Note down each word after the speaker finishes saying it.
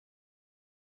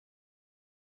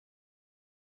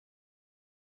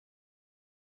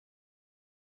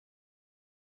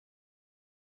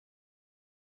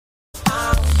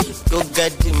go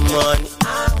get the money.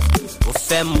 Go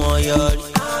fẹ́ mọ yọrí.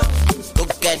 Go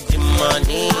get the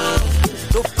money.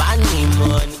 Go buy me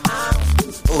money.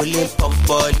 Only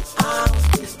pọ̀npọ̀lì.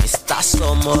 Mr.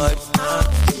 Somebody.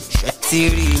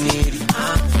 Ṣẹ́tìrì nìrì.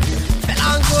 Fẹ́lá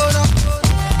ń gbóná.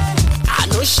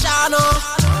 Àná ṣáná.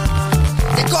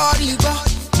 They call you back.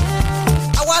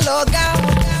 I want to go.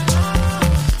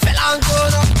 Fẹ́lá ń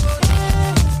gbóná.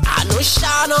 Àná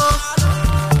ṣáná.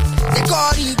 They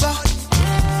call you back.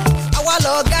 I want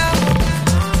to go.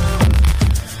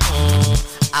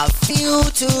 I feel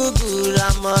too good.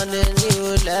 I'm on a new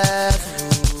level.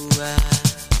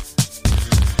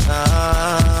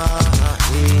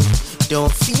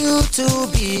 Don't feel too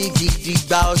big.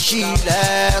 Digba oṣì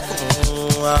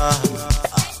lẹ́kùn.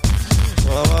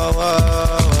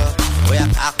 Oya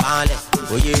ká panlẹ̀,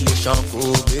 oyè lè ṣan kó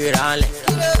gbéra lẹ̀.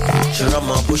 Ṣòro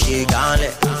mọ bó ṣe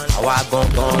gánlẹ̀, àwa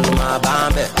gangan ló máa bá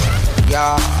ń bẹ̀. Yá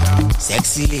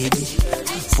sexy lady,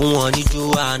 fún wọn ní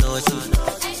Joanna tí.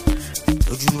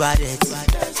 Lójú bá dẹ̀ tí,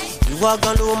 ìwọ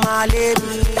gan ló máa lé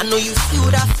mi. I know you feel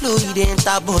that flow, you dey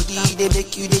enter body, dey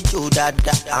make you dey jó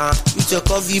dáadáa. With your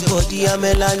curvy body,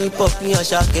 Amelani pop me and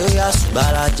Ṣàkẹ́ oya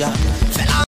Sùgbàlàjà.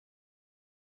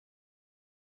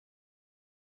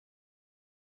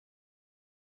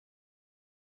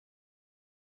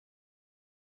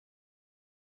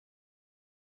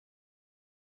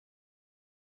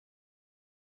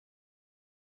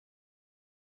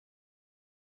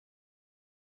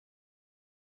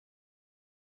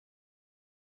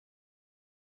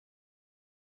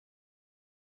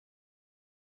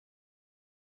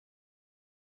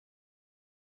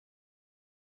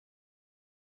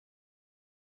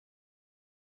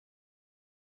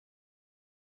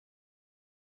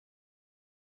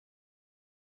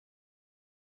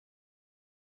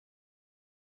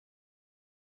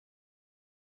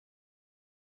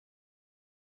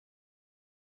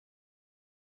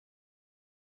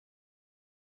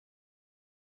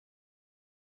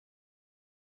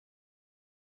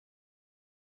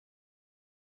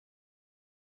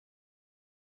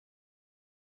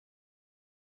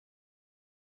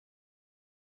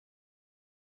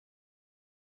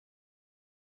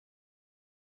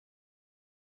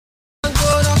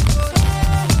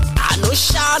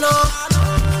 Shano,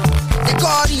 they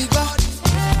call you back.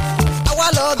 I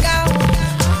want to go.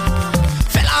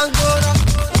 Fẹ́lá ń gbóná.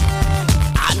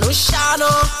 Àná ṣáná,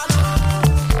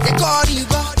 they call you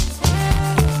back.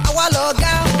 I want to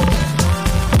go.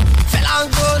 Fẹ́lá ń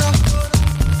gbóná.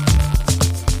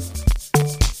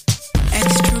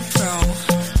 Extra Pro.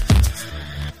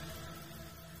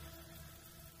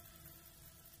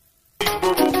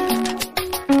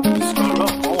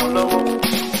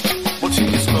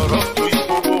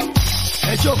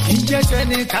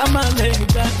 Ní ká má lè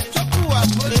gbà.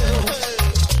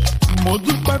 Mo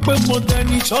dúpẹ́ pé mo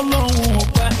dẹni tọ́lọ́run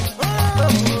ọ̀pẹ.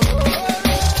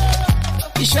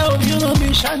 Iṣẹ́ òmíràn mi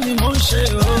ṣá ni mo ń ṣe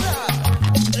o.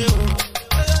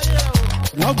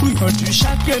 Wọ́n gbìyànjú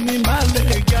ṣáké mi má lè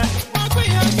ga.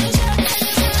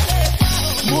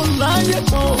 Mo láyé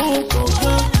kan òkò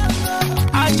gan.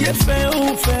 Ayé fẹ́ ó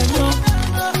fẹ́ náà.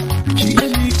 Kí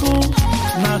èmi kún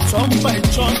na turn by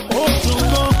turn ó dùn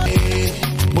gan.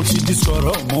 Mo ti di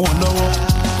sọ̀rọ̀ mọ́ wọn lọ́wọ́.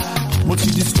 Mo ti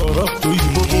di sọ̀rọ̀ tó yí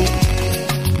gbogbo.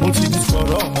 Mo ti di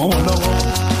sọ̀rọ̀ mọ́ wọn lọ́wọ́.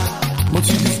 Mo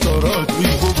ti di sọ̀rọ̀ tó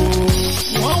yí gbogbo.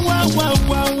 Wọ́n wá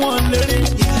wọn lérè.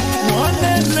 Wọ́n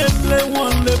lé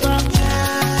wọn lè bá.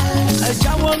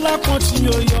 Ẹ̀jáwọ́ lápọ̀ tí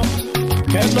yóò yọ.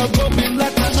 Kẹ́lọ́ gómi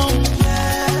lákaná.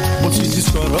 Mo ti di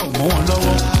sọ̀rọ̀ mọ́ wọn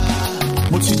lọ́wọ́.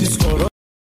 Mo ti di sọ̀rọ̀.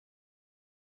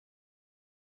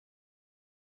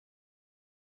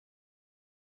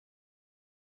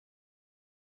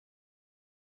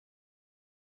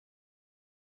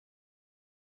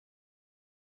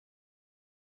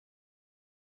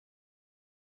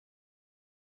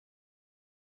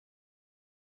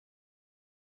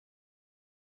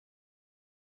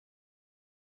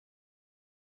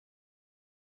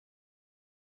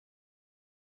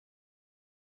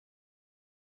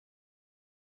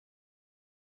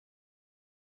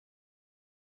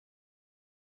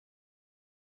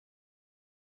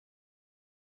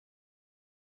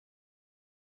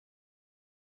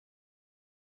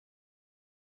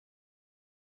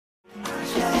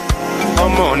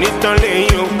 Ọmọ onítàn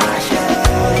lẹ́yìn o,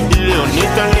 ilé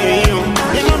onítàn lẹ́yìn o.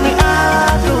 Inú mi á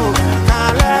dùn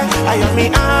kálẹ̀, ayọ̀ mi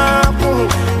á kún,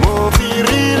 mo fi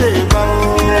rírè bọ̀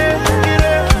o,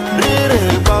 rírè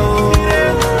bọ̀ o.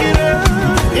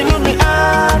 Inú mi á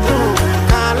dùn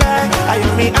kálẹ̀,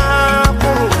 ayọ̀ mi á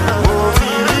kún, mo fi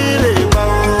rírè bọ̀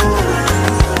o,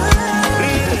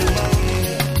 rírè bọ̀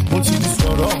o. Mo ti di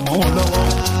sọ̀rọ̀ mọ́ wọn lọ́wọ́.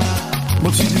 Mo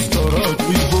ti di sọ̀rọ̀ tó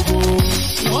yí gbogbo.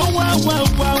 Wọ́n wá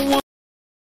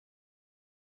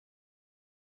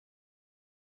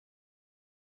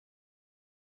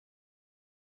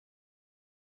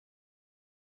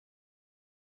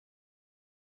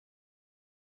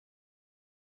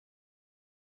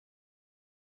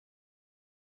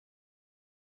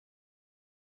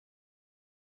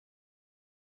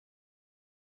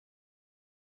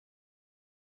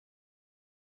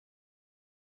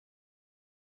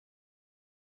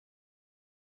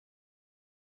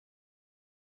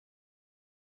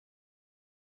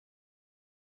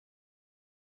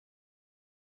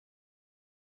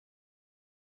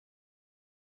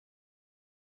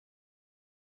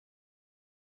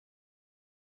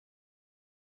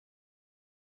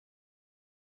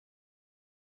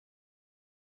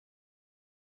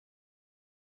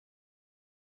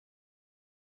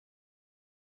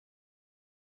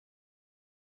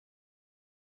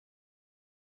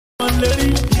lè rí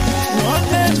wọ́n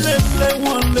lè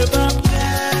wọ́n lè bá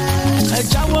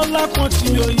ẹ̀jáwọ́ lápọ̀ tí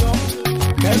yóò yọ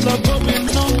kẹlọ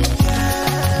gómìnà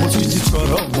mo ti di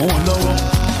sọ̀rọ̀ mọ́ wọn lọ́wọ́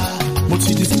mo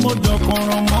ti di tí mo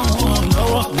dọkọ̀ràn mọ́ wọn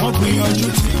lọ́wọ́ wọ́n gbìyànjú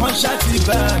tí wọ́n ṣáàtì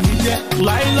bá mi jẹ́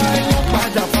láíláí wọ́n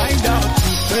padà find out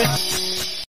pé.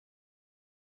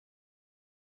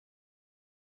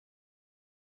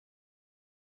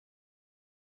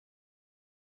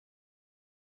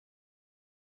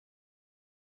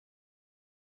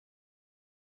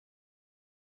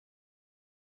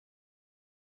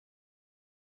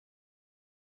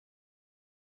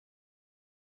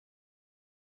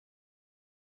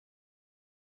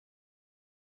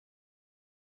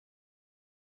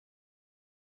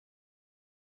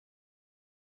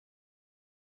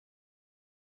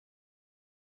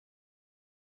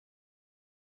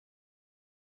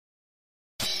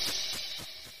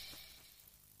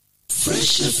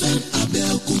 Fresh FM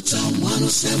Abẹ́òkúta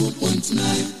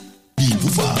 107.9.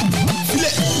 Ìbúfà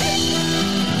filẹ̀.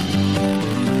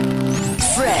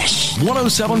 Fresh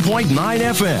 107.9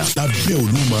 FM. Lábẹ́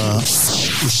Olúmọ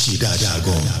ó ṣe dáadáa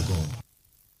gan.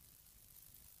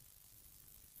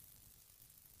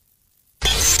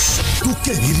 Tó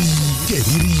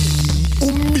kẹ̀rìírí ó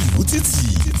mìlú títì.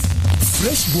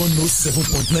 Fresh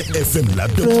 107.9 FM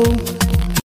lábẹ́ Olúmọ.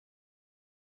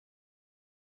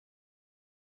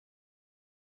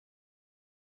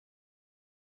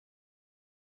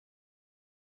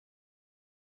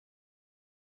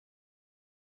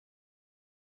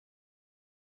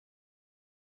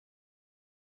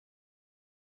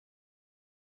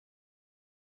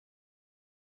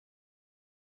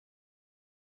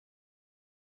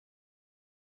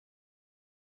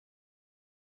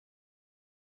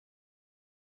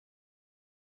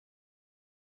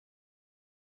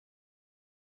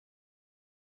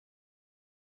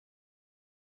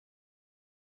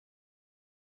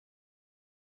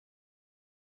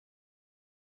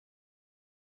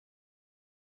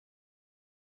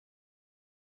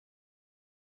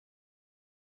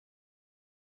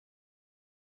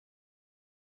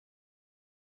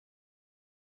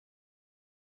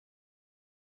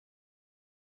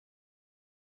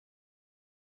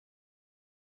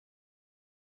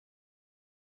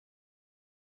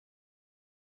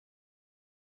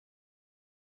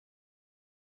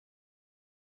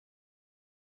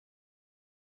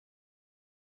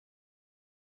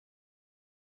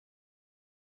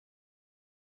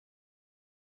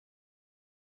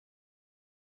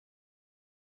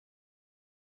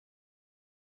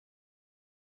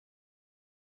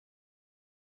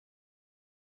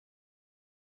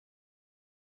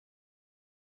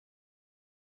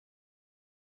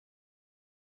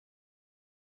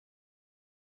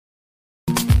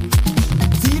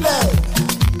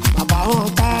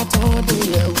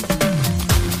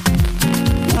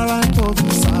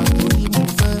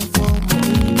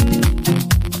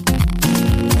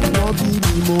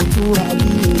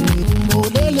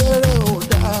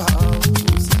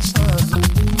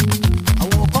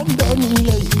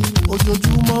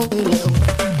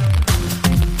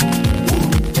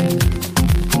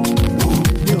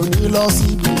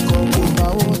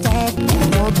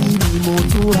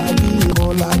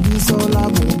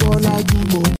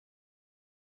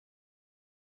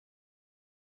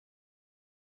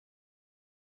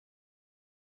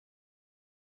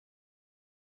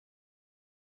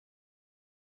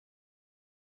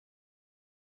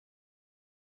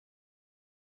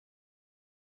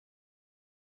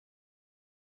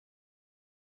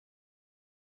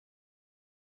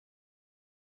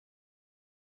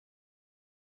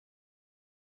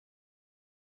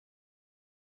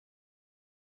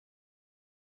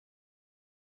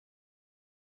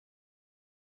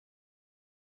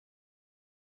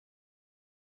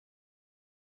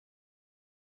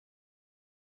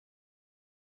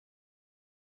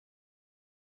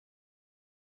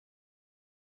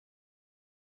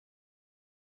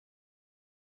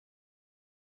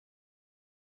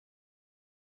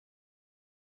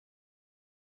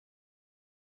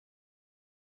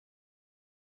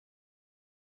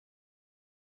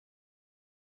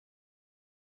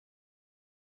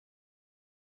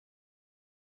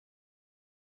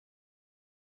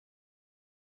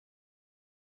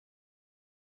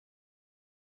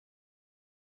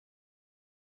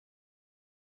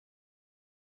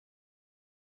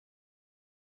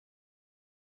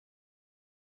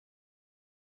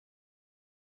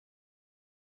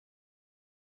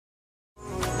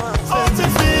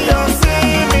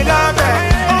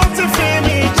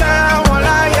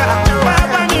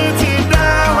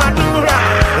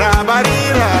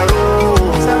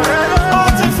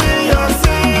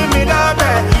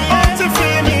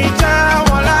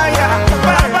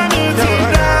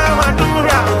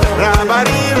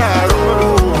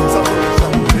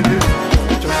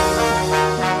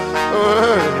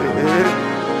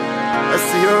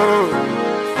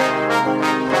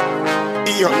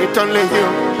 only you.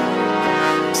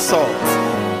 Salt.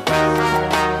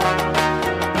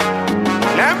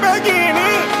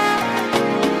 Lamborghini.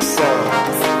 Salt.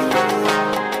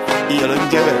 You don't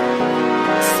get it.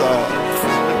 Salt.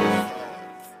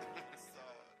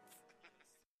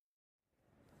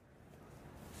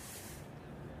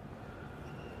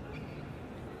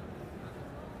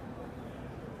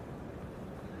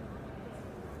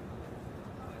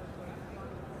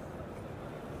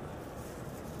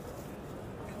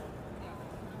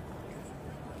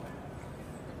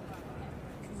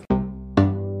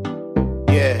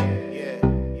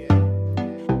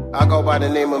 I go by the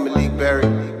name of Malik Berry,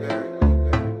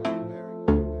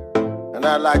 and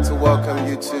I'd like to welcome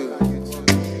you to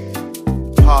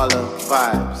Harlem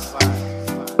Vibes,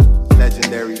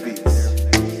 Legendary Beats.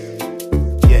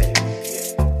 Yeah.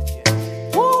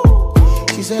 Woo!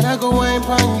 She said I go wine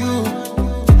pon you.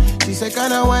 She said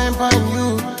can I wine pon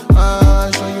you?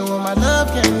 Show you what my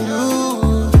love can do.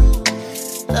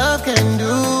 Love can do.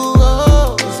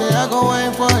 Oh, she said I go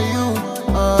wine for you.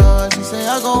 She said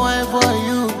I go wine for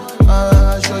you.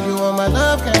 Show you what my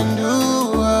love can do.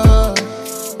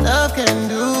 Love can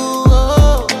do.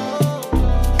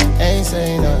 Ain't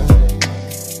saying nothing.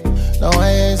 No, I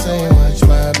ain't saying much,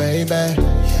 my baby.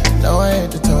 No, I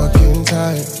ain't the talking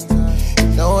type.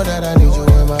 You know that I need you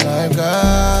in my life,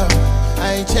 girl.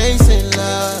 I ain't chasing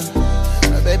love,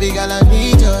 but baby girl, I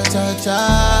need your touch.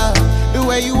 The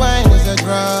way you whine is a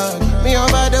drug. Me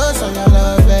overdose on your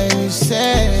love, and you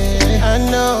say I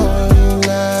know you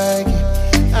like it.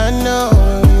 I know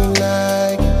you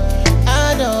like it.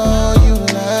 I know you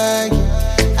like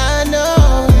it. I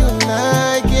know you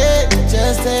like it.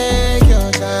 Just take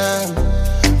your time.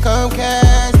 Come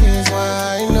catch this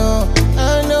wine.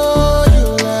 I know you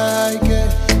like it.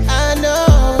 I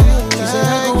know you like it. She said I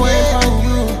go wine pon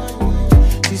you.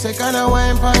 She said can I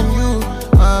wine pon you?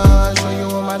 Show you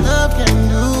what my love can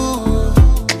do.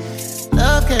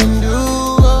 Love can do.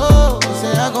 Oh, she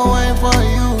said I go wine for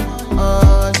you.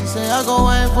 She say I go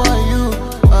wine for you.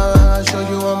 Show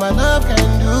you what my love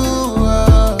can do.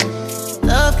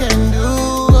 Love can do.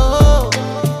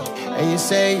 And you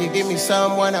say you give me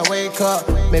some when I wake up.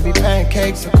 Maybe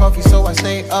pancakes or coffee so I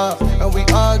stay up. And we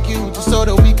argue just so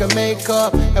that we can make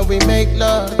up. And we make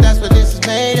love, that's what this is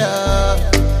made of.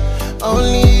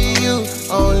 Only you,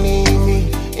 only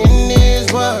me. In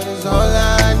this world is all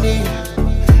I need.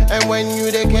 And when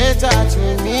you they get touch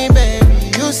with me, baby,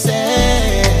 you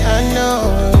say I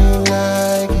know you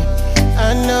like it.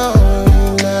 I know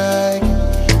you like it.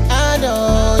 I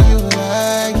know you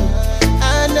like it.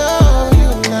 I know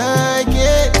you like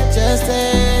it. Just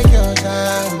take your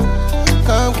time.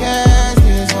 Come catch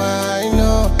this wine.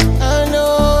 I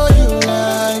know you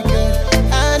like it.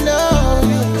 I know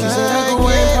you like it. She said I go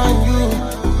wine pon you.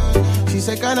 She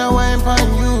said can I wine pon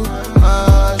you?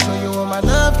 Show you what my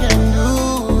love can do.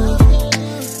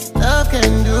 Love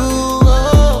can do.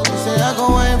 She say I go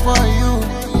wine for you.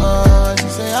 She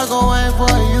say I go wine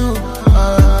for you.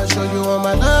 Show you what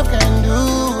my love can do.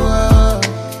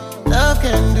 Love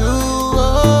can do.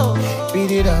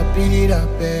 Beat it up,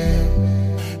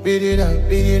 babe. Beat it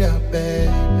up, babe.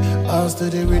 Bounce to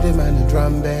the rhythm and the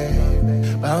drum,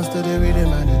 babe. Bounce to the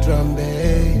rhythm and the drum,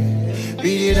 babe.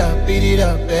 Beat it up,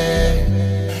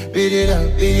 babe. Beat it up,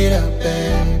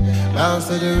 babe. Bounce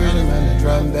to the rhythm and the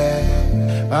drum,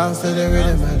 babe. Bounce to the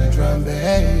rhythm and the drum,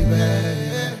 baby.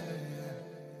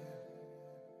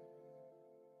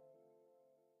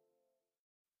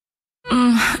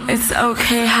 It's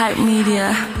okay, Hype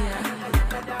Media.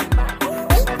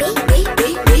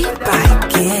 Beat by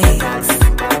Gigs.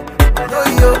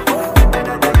 Yo.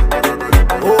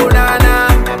 Oh, na na.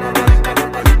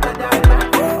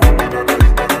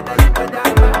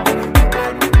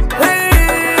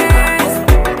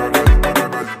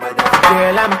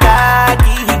 Girl, I'm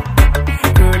cocky.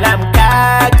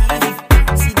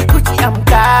 See the Gucci, I'm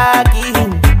cocky.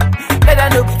 Let her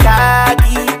know be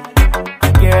cocky.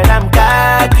 Girl, I'm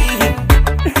cocky.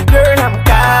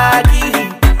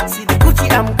 See the Gucci,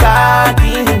 I'm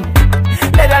cocky.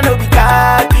 Let her know be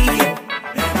cocky.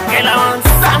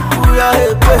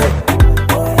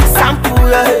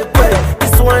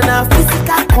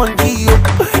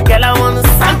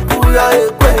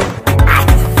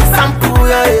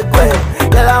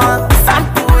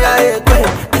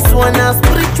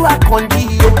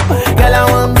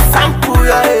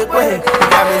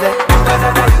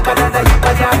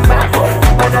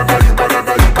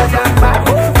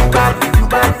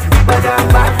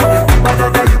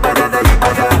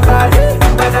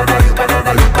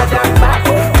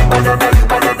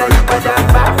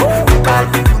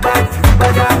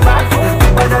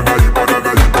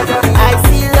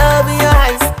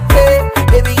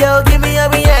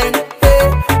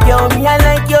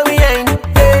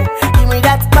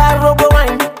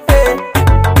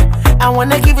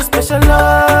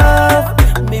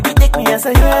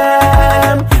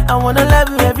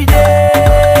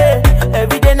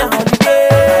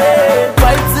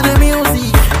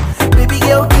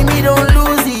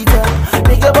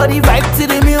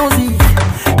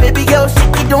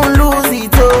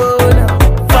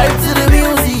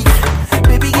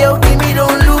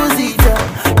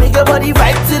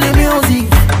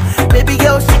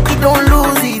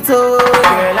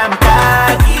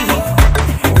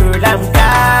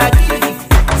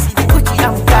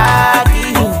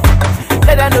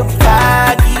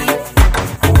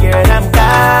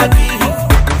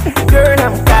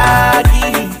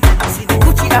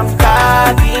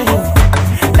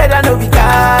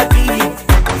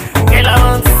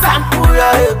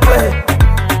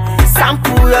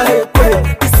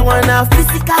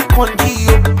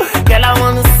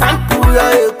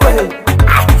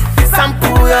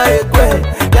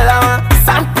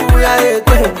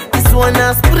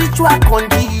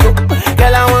 contigo.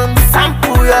 Girl, I want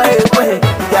sample your head.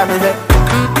 Yeah, me say.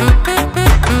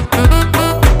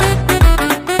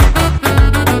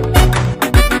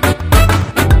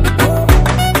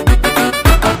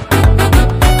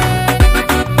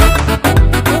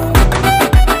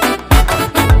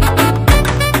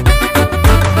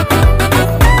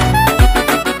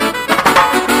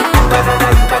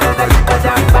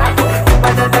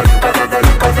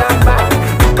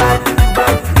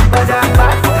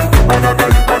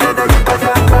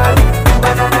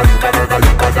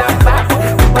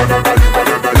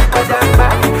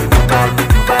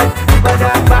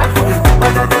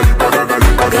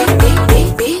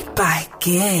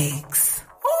 Gigs.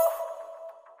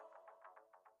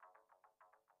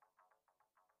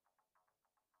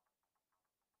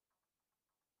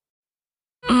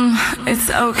 It's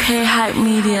okay, Hype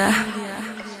Media.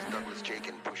 Douglas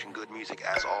Jakin pushing good music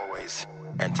as always.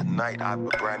 And tonight I have a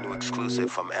brand new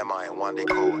exclusive from MI and Wande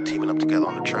Cole teaming up together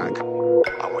on the track.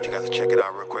 I want you guys to check it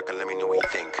out real quick and let me know what you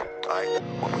think. Alright?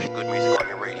 We're pushing good music on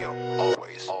your radio.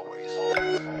 Always.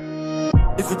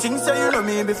 If you think so you know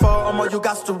me before, you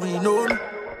got to re-know me.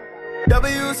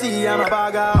 WC, I'm a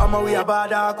bagger, we a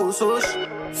bada go sush.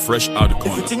 Fresh out the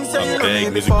corner. If you think so you know me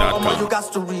before, you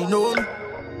got to re-know me.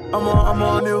 I'm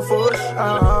a new fush,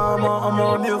 I'm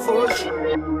a new fush.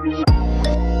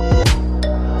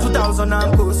 2000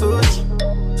 and go sush,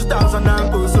 2000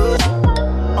 and go sush.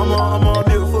 I'm a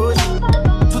new fush,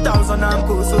 2000 and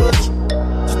go sush,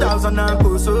 2000 and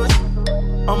go sush.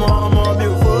 I'm a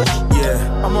new fush.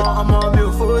 Yeah, I'm a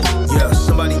new fush. Yeah,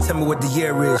 somebody tell me what the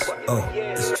year is. Oh,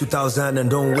 it's 2000 and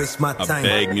don't waste my time.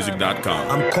 Bagmusic.com.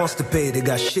 I'm constipated,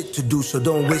 got shit to do, so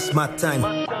don't waste my time.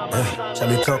 Shall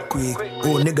we talk quick?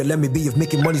 Oh, nigga, let me be if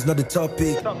making money's not the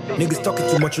topic. Niggas talking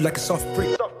too much, you like a soft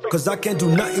prick. Cause I can't do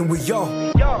nothing with y'all.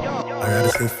 I gotta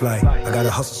stay fly. I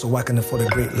gotta hustle so I can afford a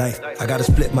great life. I gotta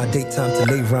split my daytime to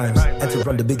lay rhymes and to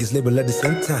run the biggest label at the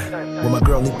same time. When my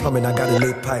girl need plumbing, I gotta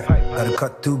lay pipe. Gotta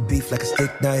cut through beef like a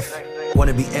steak knife.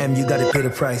 Wanna be M, you gotta pay the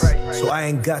price. So I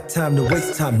ain't got time to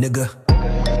waste time, nigga.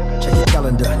 Check your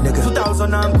calendar, nigga.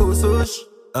 2000 and go sush.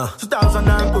 2000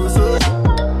 and go sush.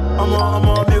 I'm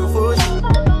a new fush.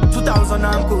 2000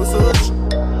 and go sush.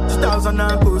 2000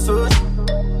 and go sush.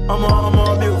 I'm a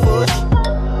new fush.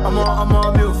 I'm a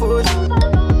new fush.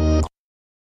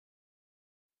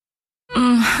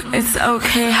 It's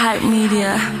okay, Hype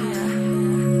Media.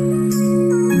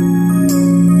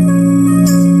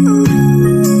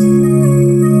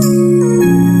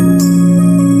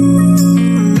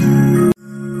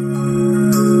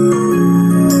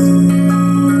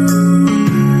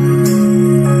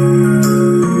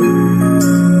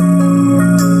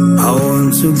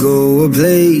 To go a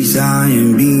place I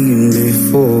ain't been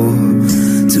before,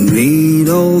 to meet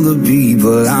all the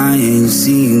people I ain't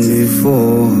seen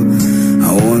before.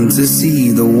 I want to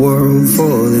see the world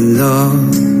fall in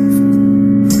love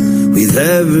with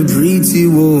every pretty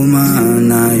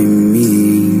woman I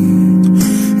meet.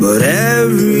 But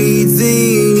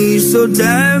everything is so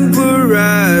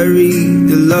temporary.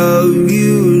 They love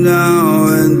you now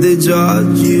and they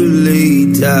judge you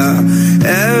later.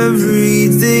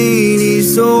 Everything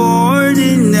is so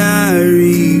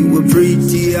ordinary. We're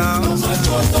pretty out.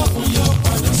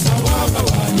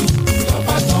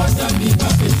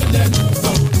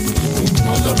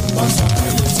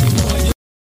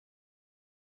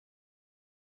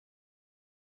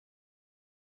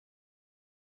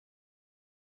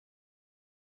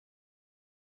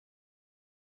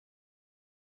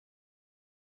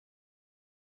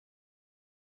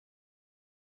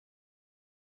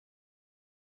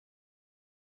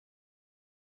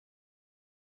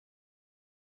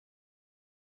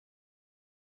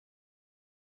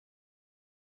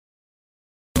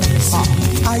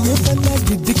 Ayé fẹ́lẹ́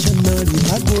di dictionary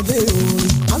lágbóde orin.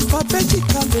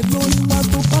 Alphabetically lóyún wá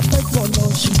tó perfect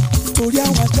knowledge. Torí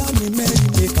àwọn ajá mi mẹ́rin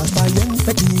lè kàtà yẹn ń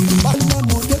fẹ́ kiri.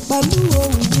 Bálùmọ̀dé pẹ̀lú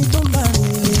ohun mi tó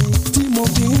lárinrin. Tí mo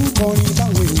fi ń kọrin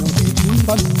táwọn èèyàn gidi ń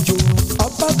bá mi jó.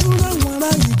 Ọba tó rán wọn ará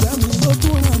ìgbà mi ló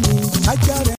tún rán mi.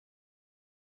 Ajá rẹ̀.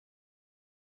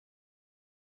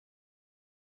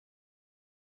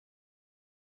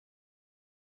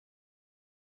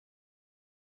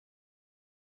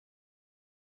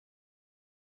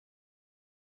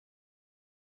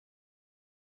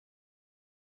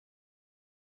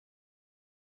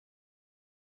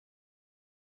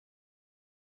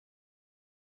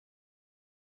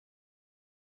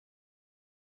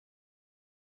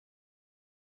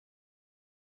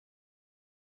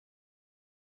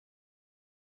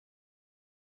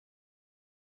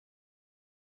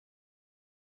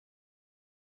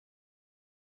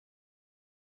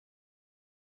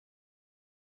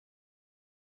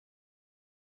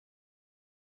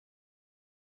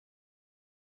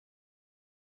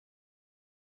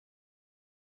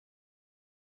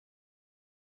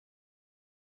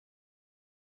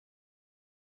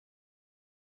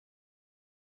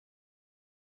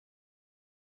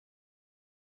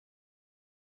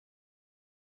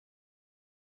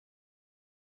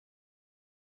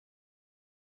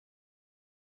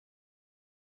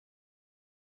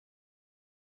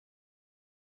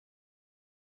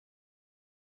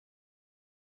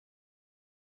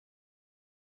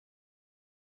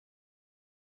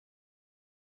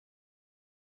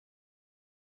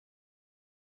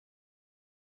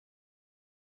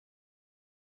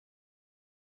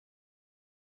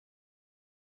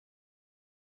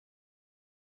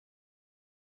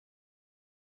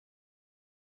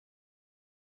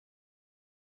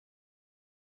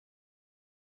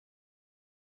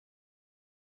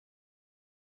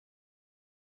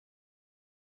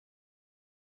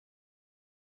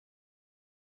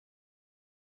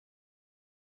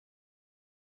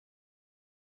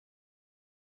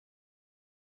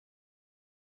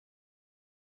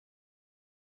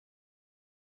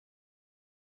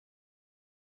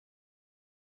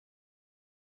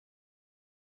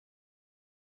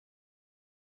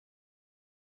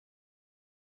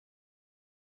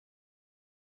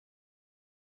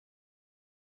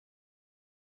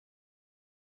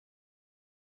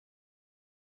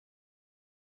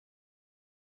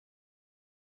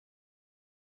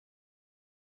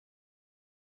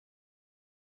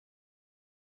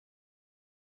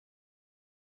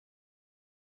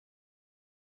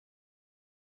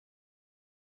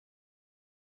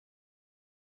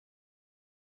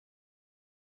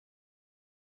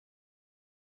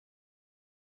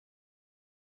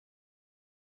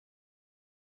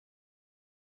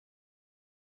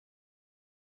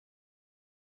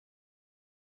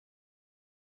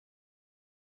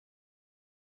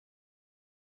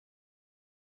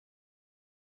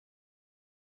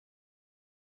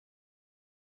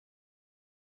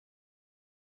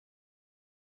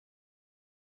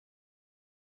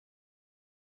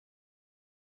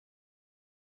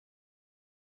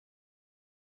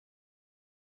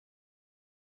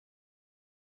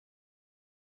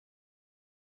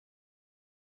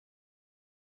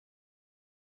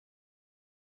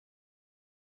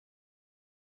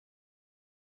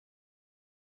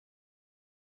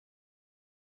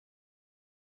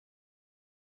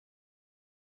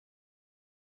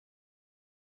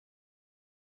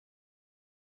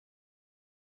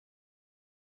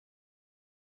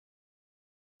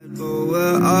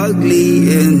 We're ugly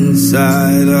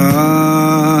inside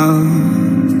out.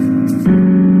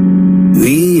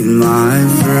 We, my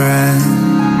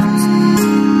friends,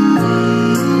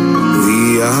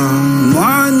 we are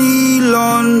money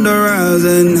launderers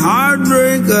and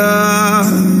heartbreakers.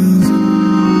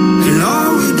 And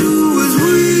all we do is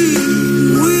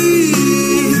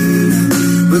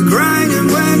win. We're grinding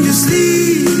when you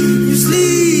sleep,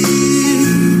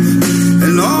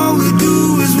 and all we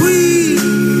do is win.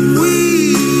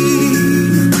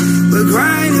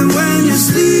 Grinding when you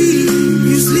sleep,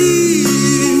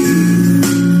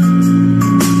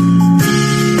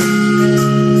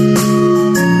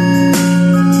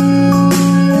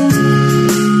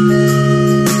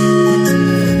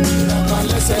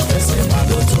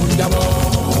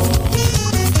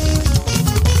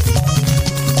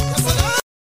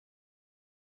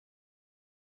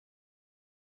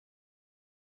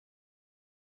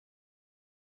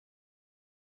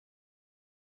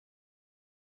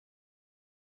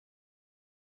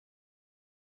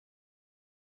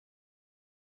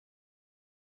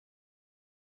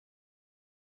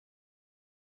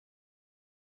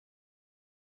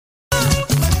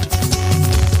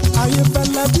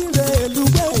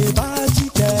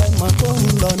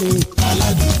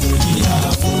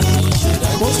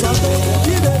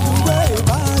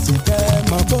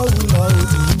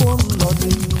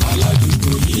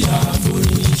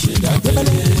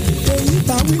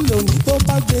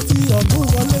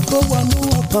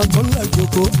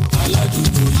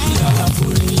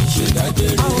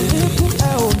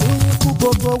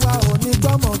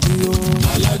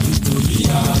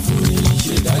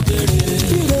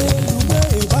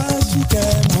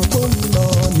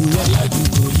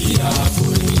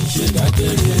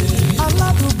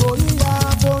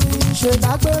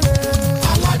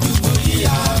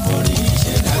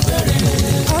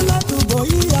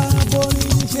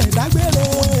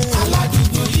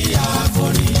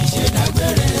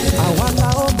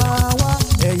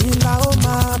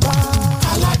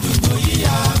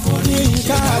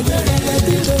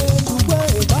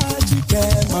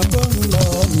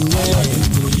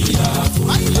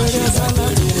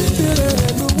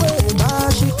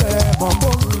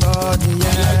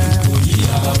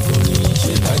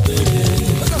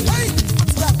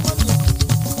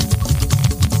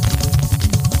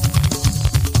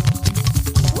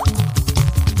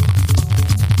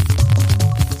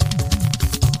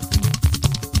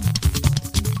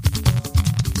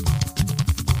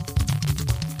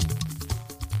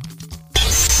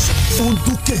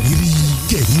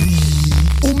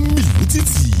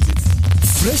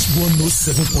 Fresh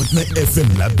 107.9 FM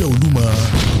lábẹ́ Olúmọ.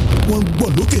 Wọ́n gbọ́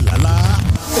lókè lálá.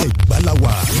 Ẹ̀gbá la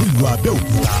wà nílùú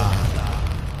Abẹ́òkúta.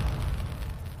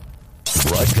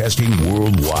 Broadcasting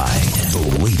worldwide, the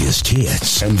latest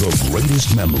hits and the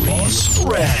greatest memories.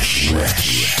 Fresh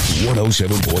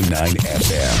 107.9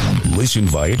 FM. Listen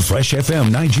via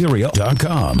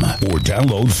freshfmnigeria.com or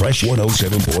download Fresh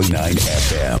 107.9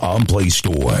 FM on Play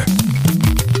Store.